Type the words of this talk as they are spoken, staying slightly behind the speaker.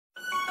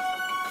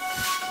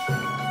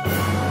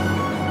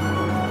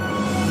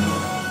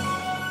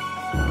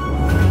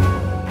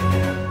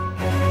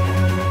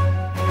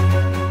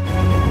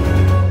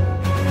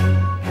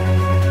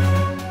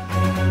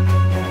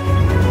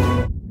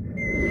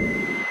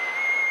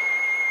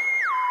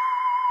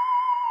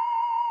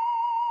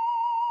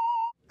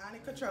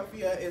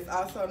onychotropia is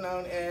also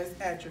known as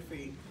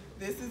atrophy.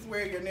 This is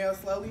where your nail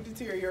slowly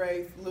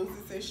deteriorates,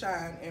 loses its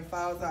shine, and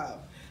falls off.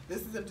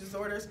 This is a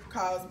disorder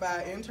caused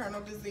by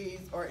internal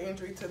disease or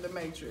injury to the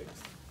matrix.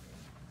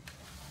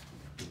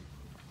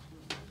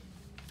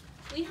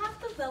 We have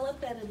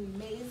developed an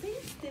amazing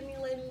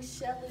stimulating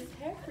shellless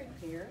hair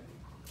repair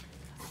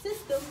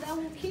system that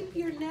will keep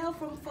your nail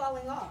from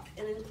falling off.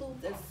 It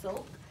includes a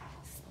soak,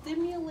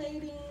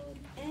 stimulating,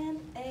 and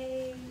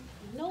a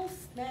no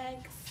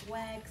snag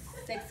swag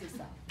sexy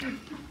sock.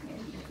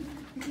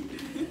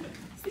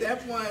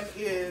 Step 1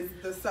 is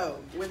the soak.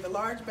 With a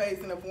large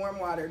basin of warm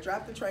water,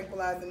 drop the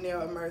tranquilizing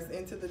nail immerse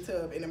into the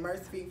tub and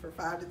immerse feet for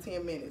 5 to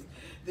 10 minutes.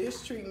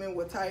 This treatment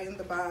will tighten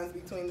the bonds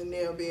between the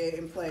nail bed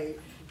and plate.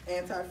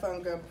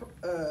 Antifungal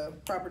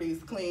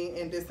properties clean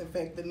and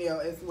disinfect the nail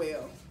as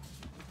well.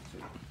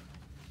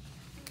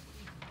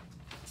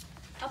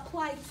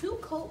 Apply 2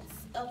 coats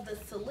of the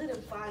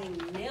solidifying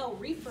nail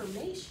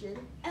reformation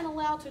and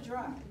allow to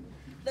dry.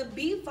 The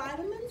B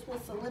vitamins will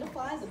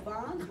solidify the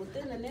bonds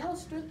within the nail,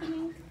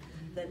 strengthening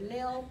the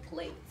nail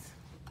plate.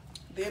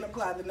 Then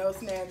apply the no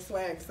snag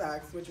swag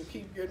socks, which will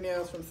keep your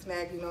nails from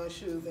snagging on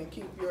shoes and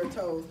keep your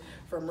toes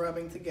from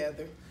rubbing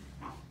together.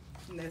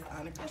 And that's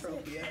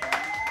onychotropia.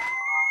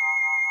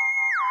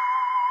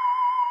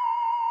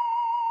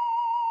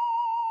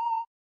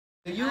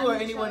 Do you or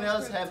anyone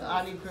else have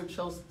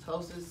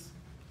onychotropia?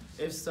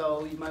 If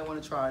so, you might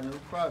want to try a new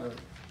product.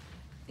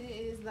 It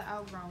is the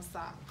outgrown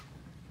sock.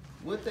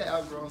 With the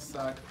outgrown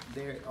sock,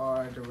 there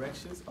are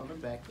directions on the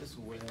back as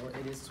well.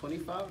 It is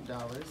 $25.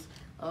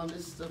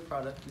 This is the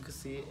product. You can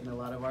see it in a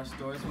lot of our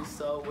stores.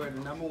 We're the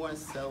 #1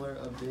 seller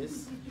of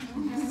this.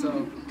 So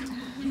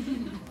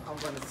I'm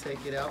going to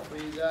take it out for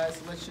you guys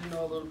to let you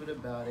know a little bit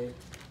about it.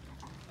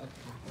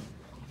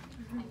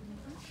 Okay.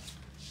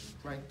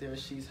 Right there,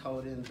 she's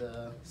holding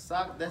the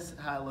sock. That's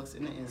how it looks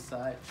in the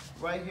inside.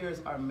 Right here is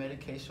our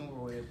medication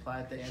where we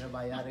applied the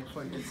antibiotic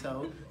for your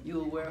toe. You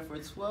will wear it for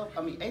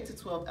 8 to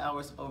 12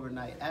 hours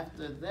overnight.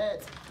 After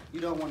that, you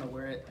don't want to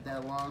wear it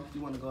that long.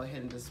 You want to go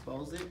ahead and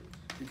dispose it,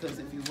 because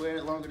if you wear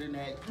it longer than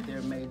that,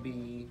 there may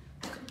be,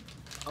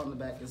 on the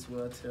back as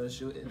well, it tells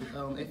you, if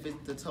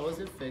the toe is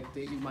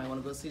infected, you might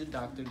want to go see the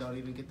doctor. Don't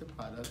even get the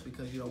product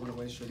because you don't want to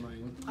waste your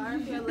money. Or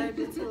if you're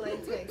allergic to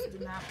latex, do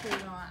not put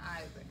it on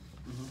either.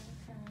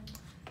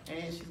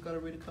 And she's going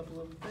to read a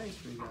couple of things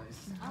for you guys.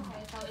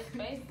 Okay, so it's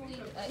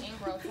basically an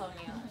ingrown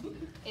toenail.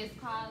 It's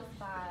caused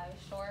by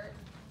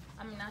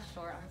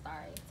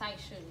tight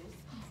shoes.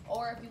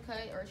 Or if you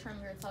cut or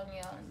trim your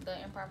toenail the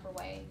improper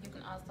way, you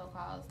can also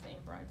cause the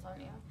ingrown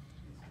toenail.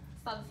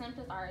 So the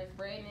symptoms are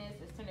redness,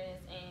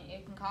 tenderness, and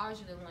it can cause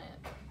you to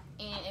limp.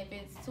 And if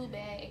it's too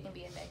bad, it can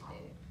be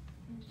infected.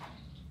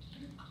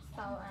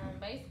 So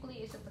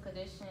basically, it's just a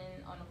condition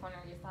on the corner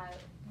of your side.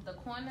 The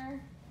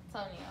corner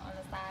toenail on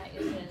the side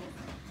is just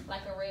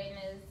like a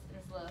redness, and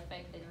it's a little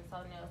affected, and the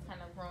toenail is kind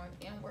of growing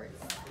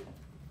inwards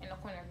in the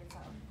corner of your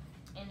toe.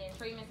 And then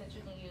treatments that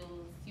you can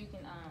use, you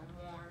can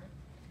warm,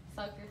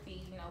 soak your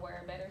feet,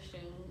 wear better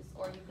shoes,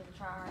 or you can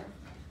try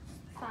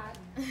socks.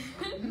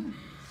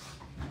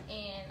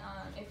 And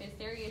if it's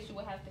serious, you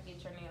would have to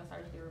get your nail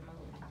surgically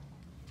removed.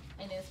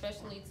 And then the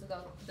specialist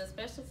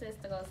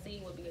to go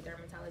see would be a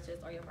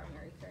dermatologist or your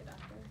primary care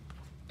doctor.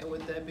 And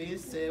with that being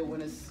said,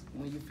 when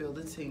you feel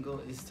the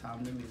tingle, it's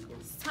time to mingle.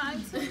 It's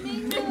time to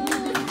mingle.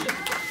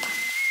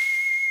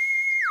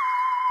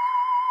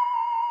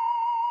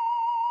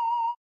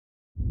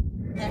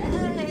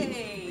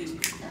 Hey.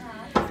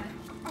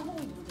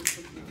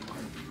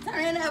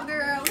 Turn up,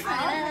 girl.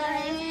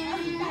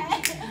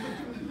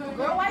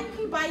 Girl, why you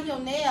keep biting your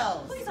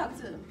nails? Who you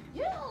talking to?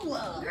 You.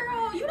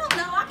 Girl, you don't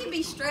know. I can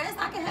be stressed.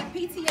 I can have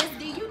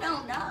PTSD. You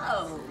don't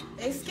know.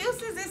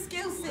 Excuses.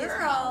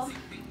 Girl.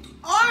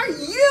 Are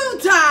you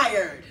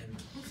tired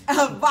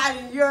of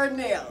biting your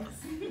nails?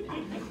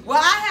 Well,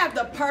 I have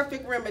the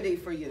perfect remedy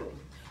for you.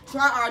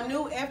 Try our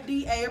new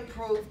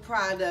FDA-approved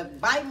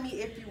product, Bite Me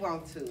If You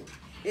Want To.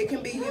 It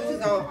can be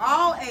used on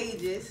all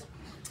ages.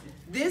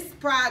 This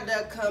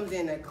product comes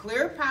in a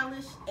clear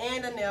polish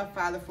and a nail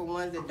filer for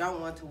ones that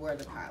don't want to wear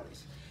the polish.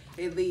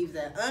 It leaves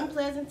an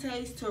unpleasant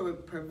taste to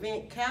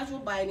prevent casual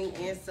biting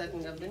and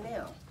sucking of the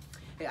nail.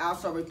 It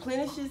also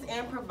replenishes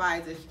and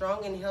provides a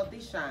strong and healthy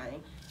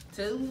shine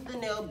to the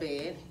nail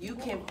bed. You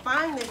can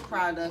find this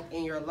product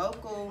in your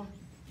local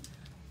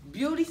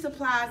beauty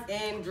supplies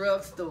and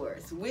drug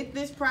stores. With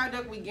this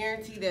product, we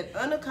guarantee that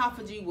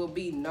onychophagy will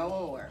be no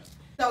more.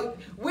 So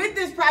with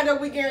this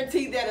product, we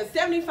guarantee that a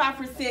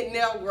 75%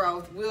 nail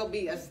growth will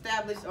be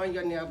established on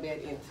your nail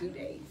bed in 2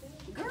 days.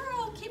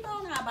 Girl, keep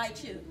on. I'll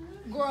bite you.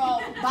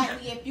 Girl,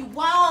 bite me if you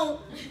want.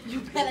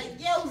 You better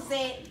use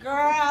it, girl.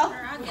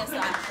 I guess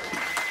I should.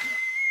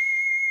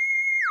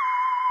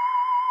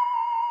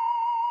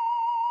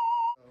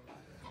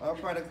 Our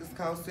product is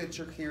called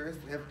Citricure. It's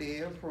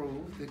FDA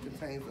approved. It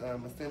contains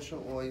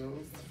essential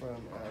oils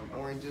from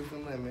oranges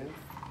and lemons.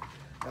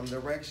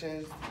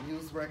 Directions,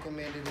 use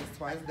recommended is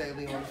twice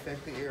daily on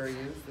affected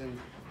areas, and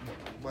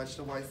watch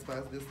the white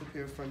spots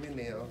disappear from your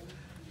nail.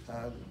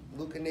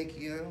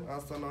 Leukonychia,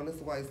 also known as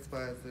white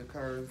spots,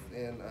 occurs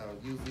and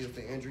usually is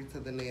an injury to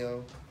the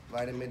nail,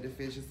 vitamin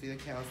deficiency of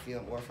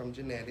calcium, or from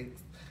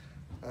genetics.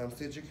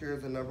 Citricure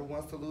is the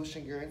 #1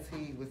 solution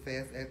guaranteed with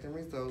fast-acting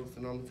results.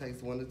 It normally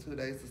takes 1 to 2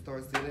 days to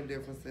start seeing a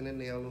difference in the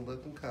nail and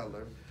look and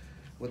color.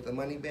 With the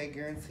money-back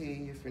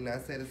guarantee, if you're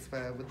not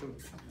satisfied with the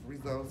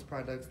results,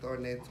 products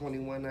starting at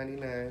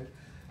 $21.99.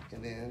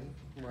 And then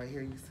right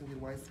here you see the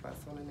white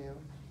spots on the nail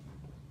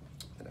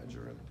that I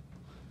drew.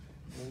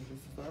 And this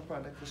is our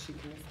product, and she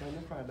can explain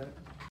the product.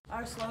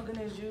 Our slogan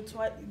is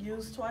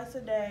use twice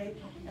a day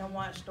and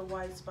watch the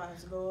white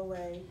spots go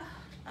away.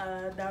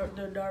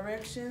 The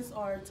directions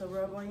are to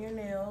rub on your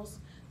nails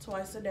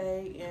twice a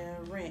day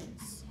and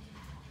rinse.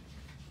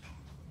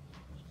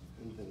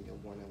 And then your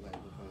warning label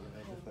on the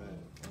other side.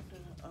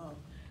 Oh.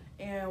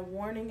 And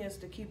warning is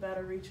to keep out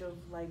of reach of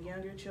like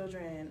younger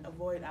children and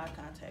avoid eye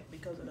contact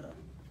because of the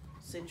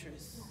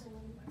citrus.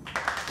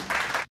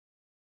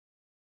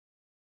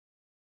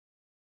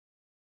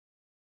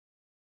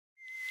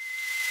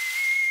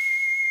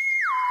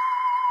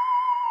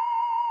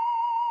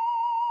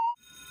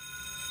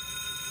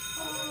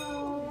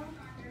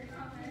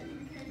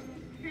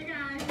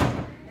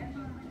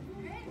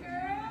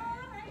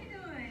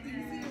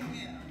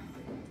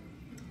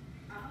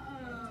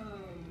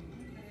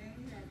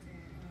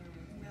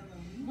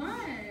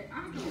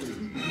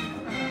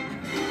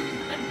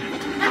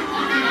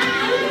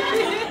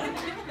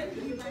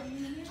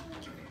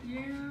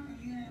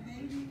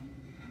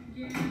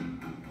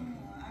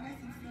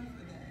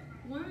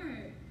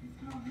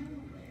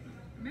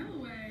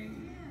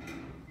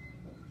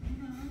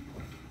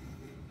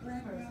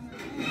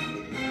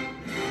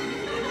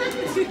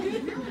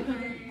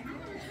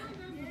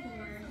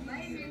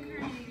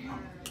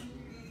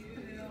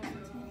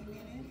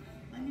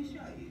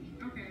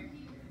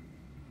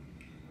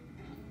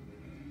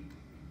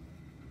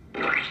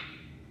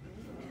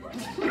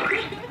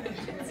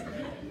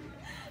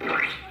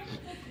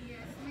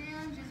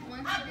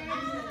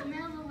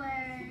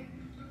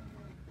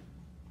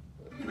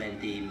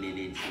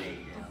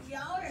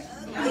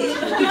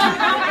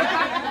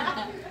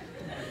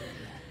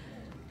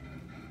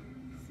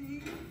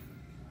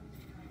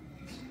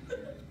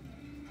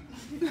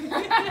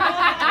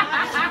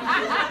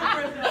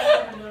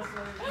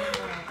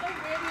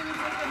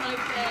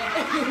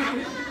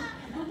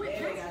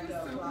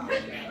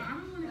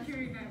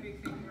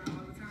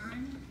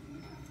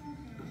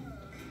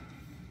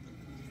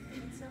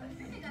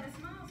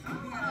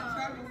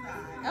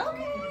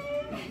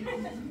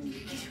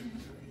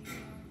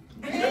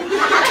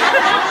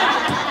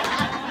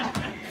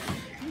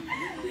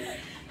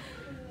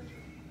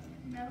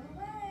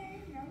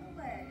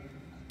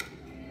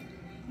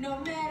 No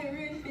matter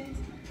if it's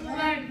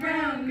black,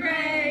 brown,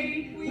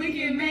 gray, we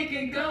can make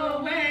it go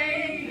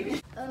away.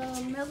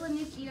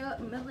 Melanechia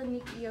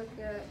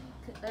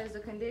is a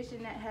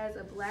condition that has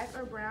a black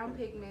or brown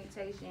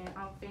pigmentation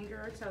on finger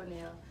or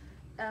toenail.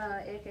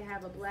 It can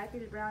have a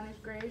blackish, brownish,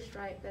 grayish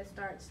stripe that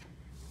starts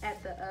and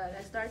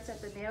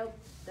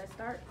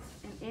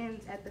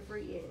ends at the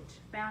free edge.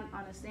 Found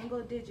on a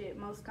single digit,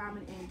 most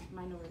common in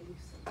minorities.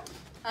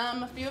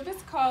 A few of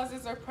its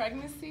causes are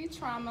pregnancy,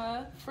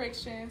 trauma,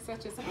 friction,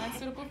 such as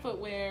unsuitable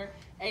footwear,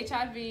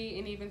 HIV,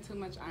 and even too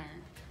much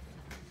iron.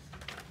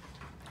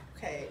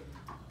 Okay,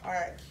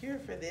 our cure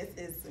for this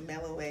is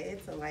Melaway.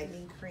 It's a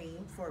lightening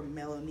cream for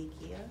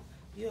melanechia.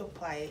 You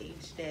apply it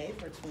each day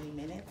for 20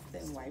 minutes,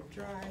 then wipe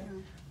dry.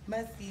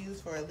 Must be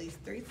used for at least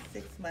 3 to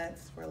 6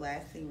 months for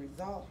lasting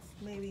results.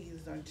 Maybe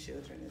used on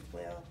children as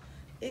well.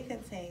 It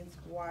contains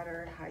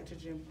water,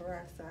 hydrogen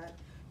peroxide,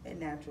 and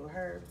natural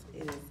herbs.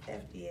 It is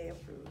FDA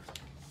approved.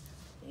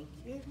 Thank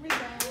you,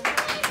 everybody.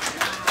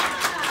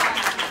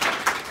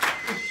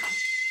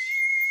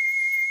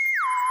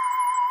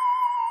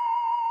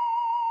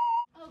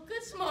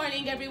 Good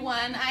morning,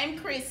 everyone. I'm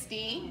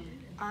Christy.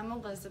 I'm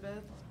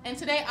Elizabeth. And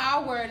today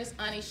our word is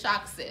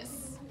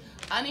anishoxis.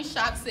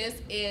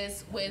 Anishoxis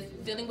is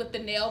dealing with the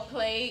nail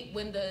plate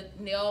when the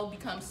nail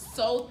becomes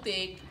so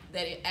thick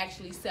that it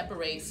actually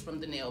separates from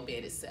the nail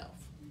bed itself.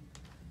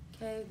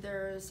 Okay,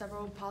 there are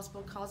several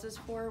possible causes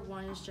for it.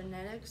 One is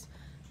genetics,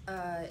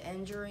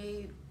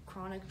 injury,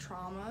 chronic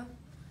trauma,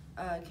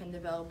 can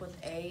develop with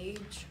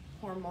age,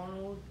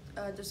 hormonal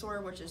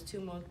disorder, which is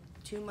too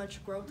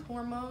much growth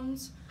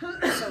hormones,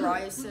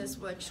 psoriasis,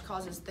 which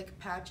causes thick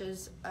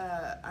patches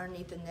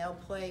underneath the nail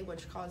plate,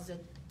 which causes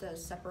it to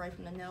separate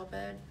from the nail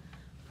bed,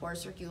 poor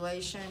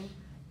circulation,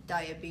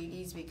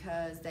 diabetes,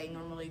 because they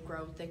normally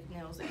grow thick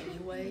nails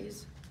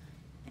anyways,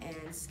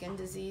 and skin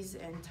disease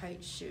and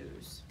tight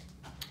shoes.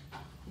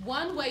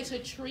 One way to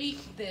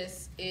treat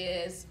this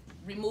is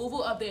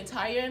removal of the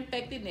entire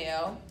infected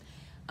nail,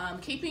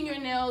 keeping your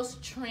nails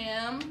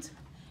trimmed,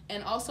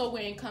 and also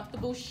wearing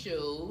comfortable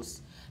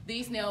shoes.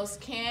 These nails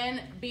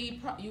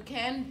you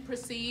can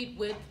proceed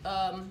with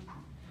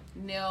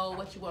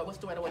what's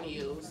the word I want to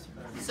use?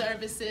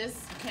 Services.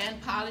 You can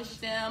polish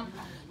them.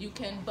 You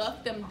can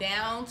buff them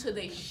down till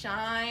they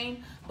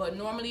shine, but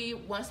normally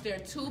once they're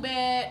too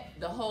bad,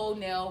 the whole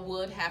nail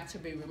would have to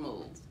be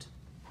removed.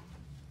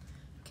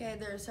 Okay,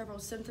 there are several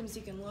symptoms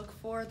you can look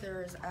for.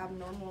 There's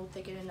abnormal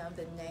thickening of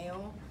the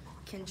nail,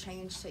 can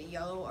change to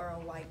yellow or a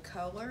white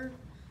color.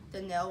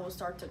 The nail will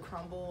start to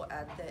crumble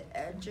at the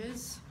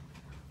edges.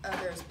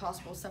 There's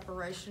possible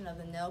separation of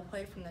the nail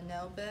plate from the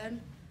nail bed.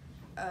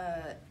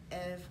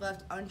 If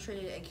left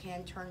untreated, it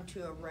can turn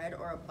to a red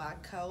or a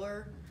black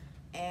color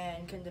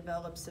and can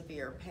develop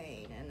severe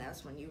pain, and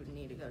that's when you would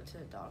need to go to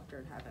the doctor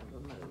and have it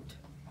removed.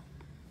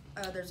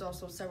 There's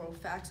also several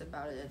facts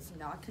about it. It's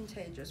not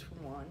contagious, for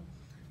one.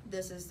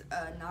 This is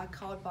not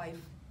caused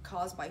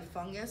by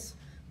fungus,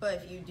 but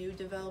if you do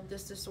develop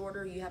this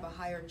disorder, you have a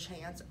higher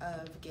chance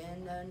of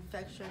getting an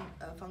infection,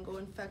 a fungal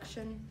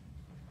infection.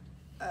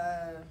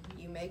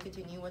 You may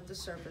continue with the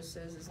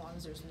services as long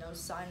as there's no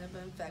sign of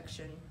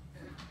infection.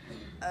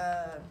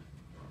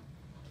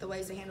 The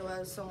ways to handle it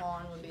at a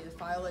salon would be to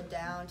file it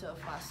down to a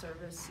flat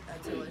surface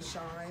until it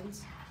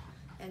shines.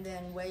 And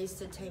then ways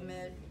to tame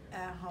it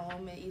at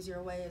home, an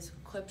easier way is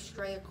clip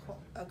straight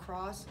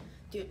across.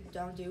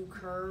 Don't do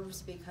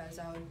curves because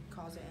that would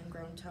cause an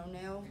ingrown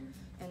toenail.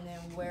 And then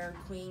wear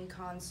clean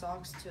cotton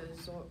socks to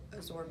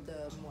absorb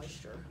the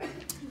moisture.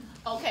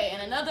 Okay,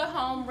 and another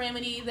home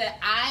remedy that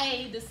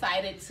I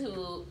decided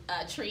to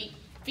treat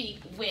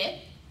feet with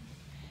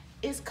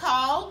is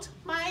called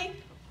my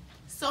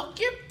Soak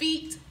Your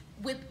Feet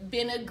with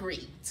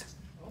Vinaigrette.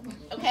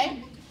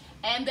 Okay?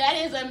 And that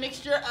is a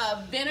mixture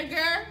of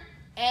vinegar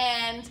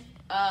and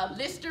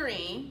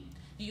Listerine.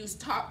 You use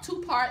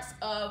 2 parts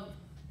of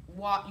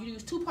you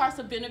use 2 parts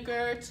of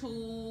vinegar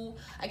to,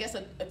 I guess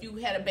if you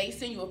had a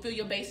basin, you will fill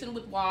your basin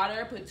with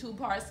water, put 2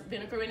 parts of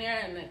vinegar in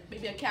there and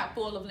maybe a cap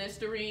full of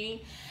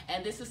Listerine.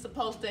 And this is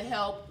supposed to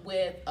help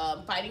with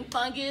fighting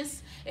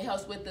fungus. It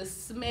helps with the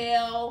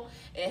smell.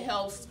 It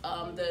helps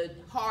the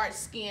hard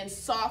skin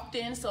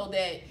soften so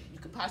that you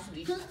could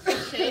possibly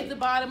shave the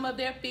bottom of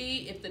their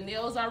feet. If the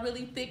nails are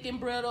really thick and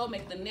brittle,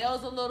 make the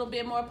nails a little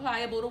bit more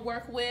pliable to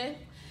work with.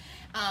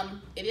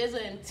 It is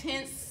an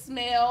intense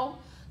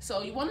smell.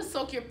 So you want to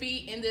soak your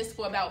feet in this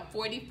for about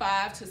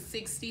 45 to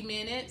 60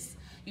 minutes.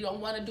 You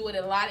don't want to do it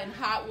a lot in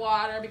hot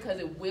water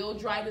because it will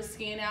dry the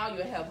skin out.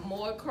 You'll have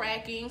more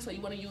cracking. So you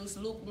want to use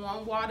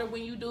lukewarm water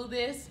when you do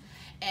this.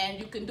 And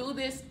you can do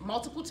this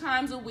multiple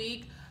times a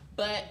week,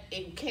 but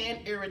it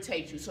can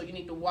irritate you. So you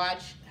need to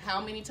watch how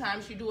many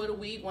times you do it a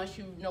week. Once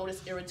you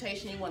notice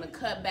irritation, you want to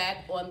cut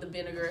back on the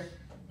vinegar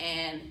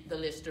and the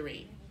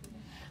Listerine.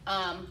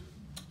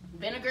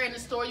 Vinegar in the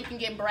store, you can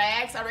get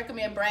Bragg's. I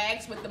recommend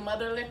Bragg's with the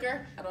mother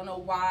liquor. I don't know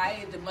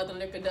why the mother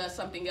liquor does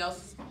something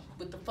else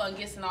with the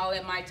fungus and all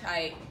that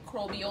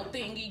microbial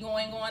thingy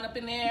going on up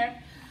in there.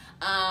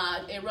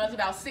 It runs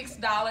about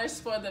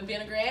 $6 for the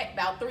vinaigrette,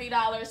 about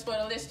 $3 for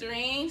the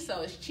Listerine,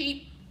 so it's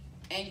cheap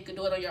and you can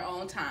do it on your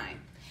own time.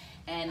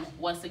 And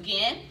once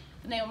again,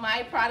 the name of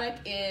my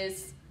product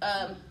is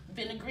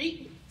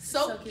Vinaigrette.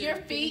 Soak your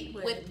feet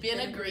with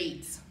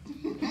Vinaigrette.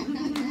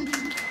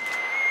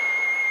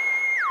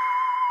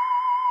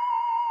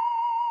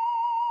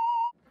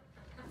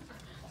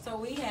 So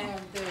we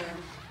have the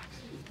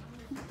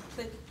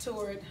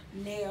clitorid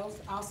nails,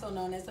 also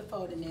known as a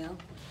folded nail.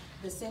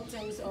 The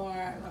symptoms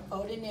are a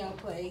folded nail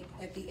plate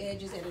at the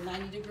edges at a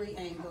 90-degree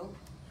angle.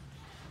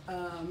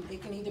 It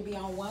can either be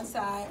on one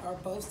side or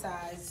both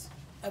sides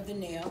of the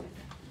nail.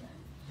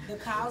 The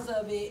cause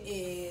of it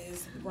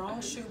is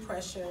wrong shoe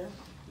pressure,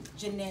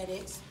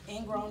 genetics,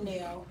 ingrown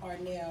nail, or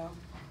nail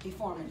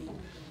deformity.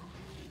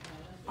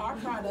 Our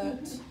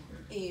product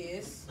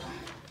is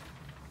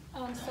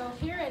so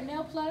here at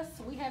Nail Plus,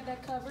 we have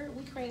that covered.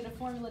 We created a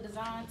formula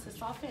designed to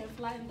soften and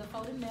flatten the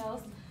folded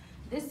nails.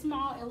 This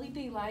small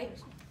LED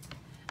light,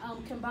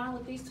 combined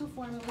with these 2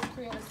 formulas,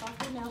 create a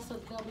softer nail so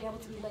that they'll be able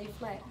to be laid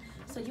flat.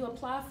 So you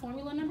apply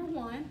formula number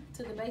 1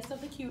 to the base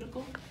of the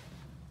cuticle,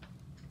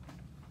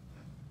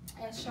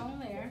 as shown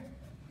there.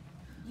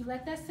 You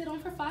let that sit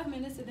on for 5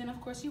 minutes, and then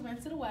of course you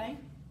rinse it away.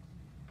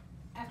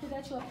 After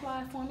that, you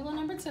apply formula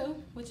number 2,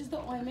 which is the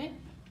ointment.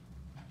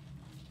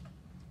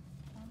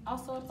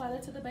 Also apply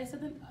that to the base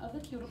of the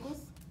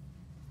cuticles.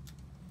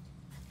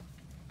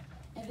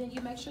 And then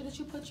you make sure that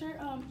you put your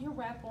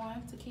wrap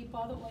on to keep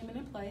all the ointment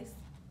in place.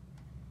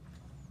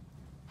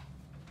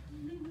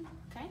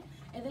 Okay?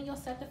 And then you'll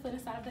set the foot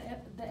inside of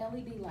the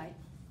LED light.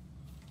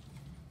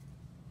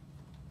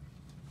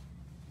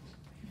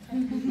 So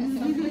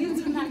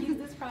please do not use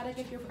this product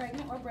if you're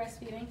pregnant or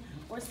breastfeeding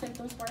or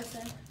symptoms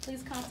worsen.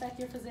 Please contact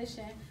your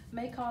physician.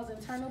 May cause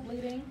internal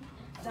bleeding,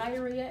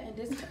 diarrhea, and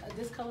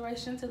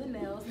discoloration to the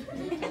nails.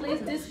 Please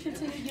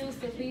discontinue use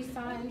if these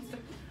signs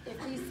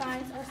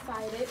are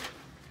cited.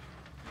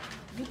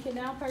 You can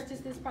now purchase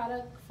this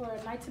product for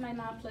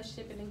 $19.99 plus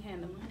shipping and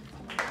handling.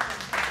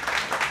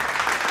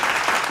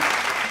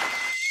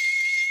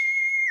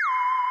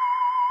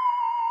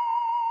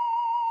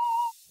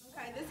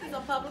 Okay, this is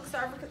a public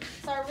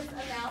service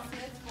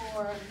announcement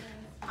for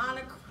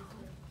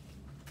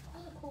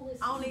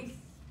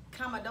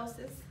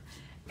onychomatosis.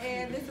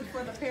 And this is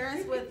for the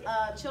parents with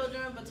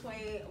children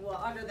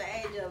under the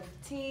age of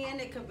 10.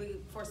 It could be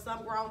for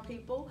some grown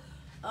people.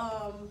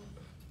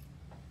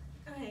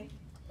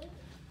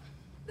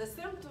 The The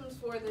symptoms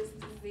for this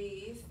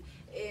disease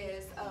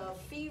is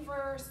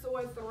fever,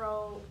 sore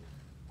throat,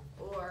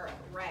 or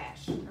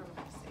rash. I don't know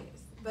how to say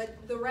this.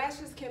 But the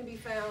rashes can be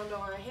found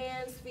on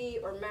hands,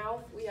 feet, or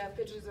mouth. We have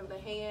pictures of the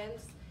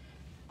hands.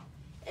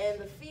 And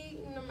the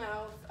feet and the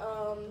mouth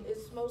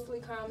is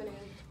mostly common in.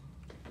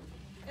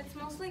 It's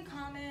mostly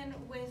common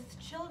with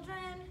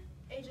children,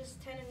 ages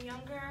 10 and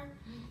younger.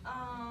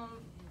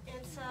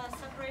 It's a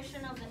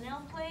separation of the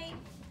nail plate.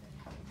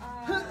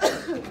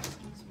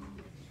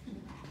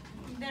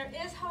 There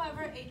is,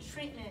 however, a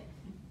treatment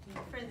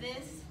for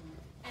this,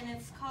 and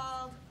it's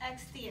called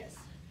XDS.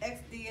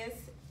 XDS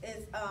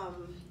is,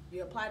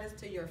 you apply this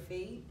to your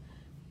feet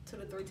 2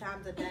 to 3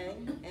 times a day,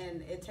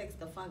 and it takes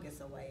the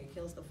fungus away. It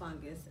kills the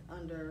fungus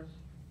under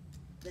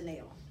the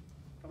nail,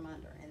 from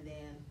under, and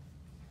then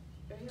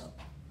you're healed.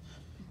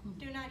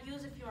 Do not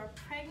use if you are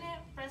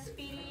pregnant,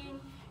 breastfeeding,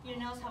 your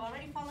nails have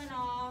already fallen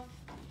off,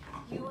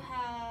 you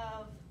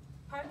have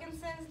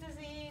Parkinson's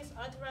disease,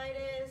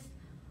 arthritis,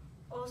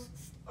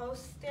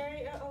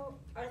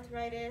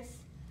 osteoarthritis,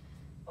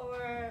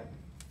 or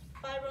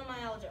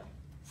fibromyalgia.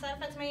 Side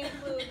effects may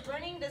include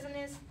burning,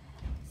 dizziness,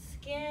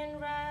 skin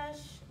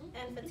rash,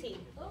 and fatigue.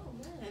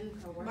 And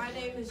my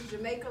name is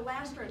Jamaica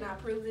Laster, and I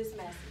approve this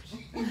message.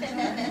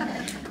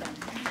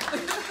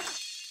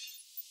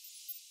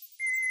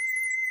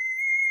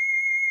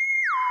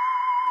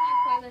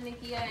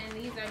 Nikia, and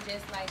these are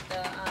just like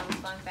the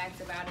fun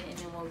facts about it, and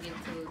then we'll get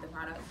to the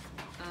product.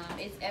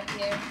 It's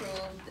FDA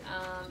approved.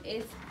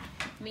 It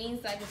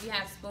means like if you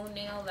have spoon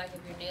nail, like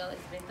if your nail is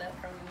bent up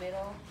from the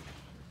middle,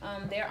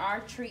 there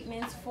are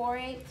treatments for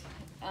it.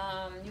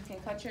 You can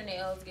cut your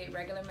nails, get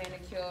regular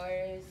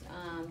manicures,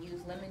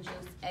 use lemon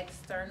juice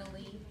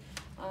externally,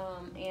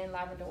 and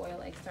lavender oil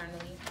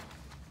externally.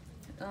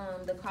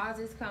 The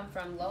causes come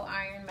from low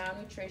iron,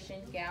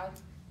 malnutrition,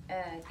 gout,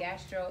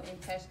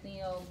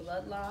 gastrointestinal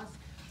blood loss,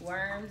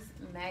 worms,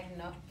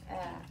 malignancy,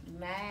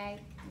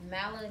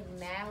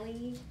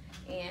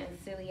 and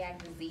celiac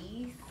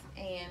disease.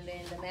 And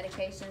then the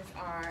medications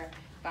are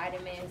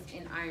vitamins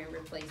and iron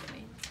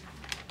replacement.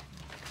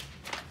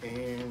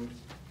 And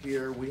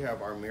here we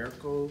have our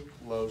Miracle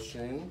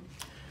Lotion.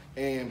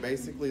 And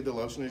basically the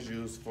lotion is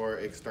used for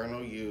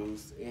external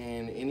use,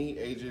 and any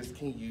ages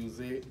can use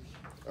it.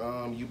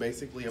 You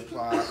basically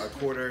apply a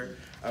quarter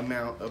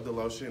amount of the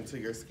lotion to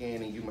your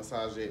skin, and you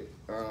massage it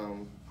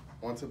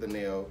onto the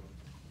nail.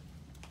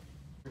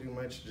 Pretty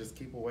much just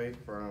keep away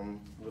from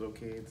little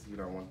kids. You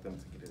don't want them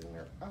to get it in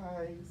their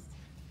eyes.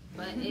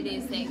 But it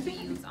is safe to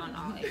use on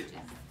all ages.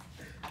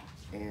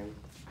 And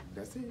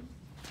that's it.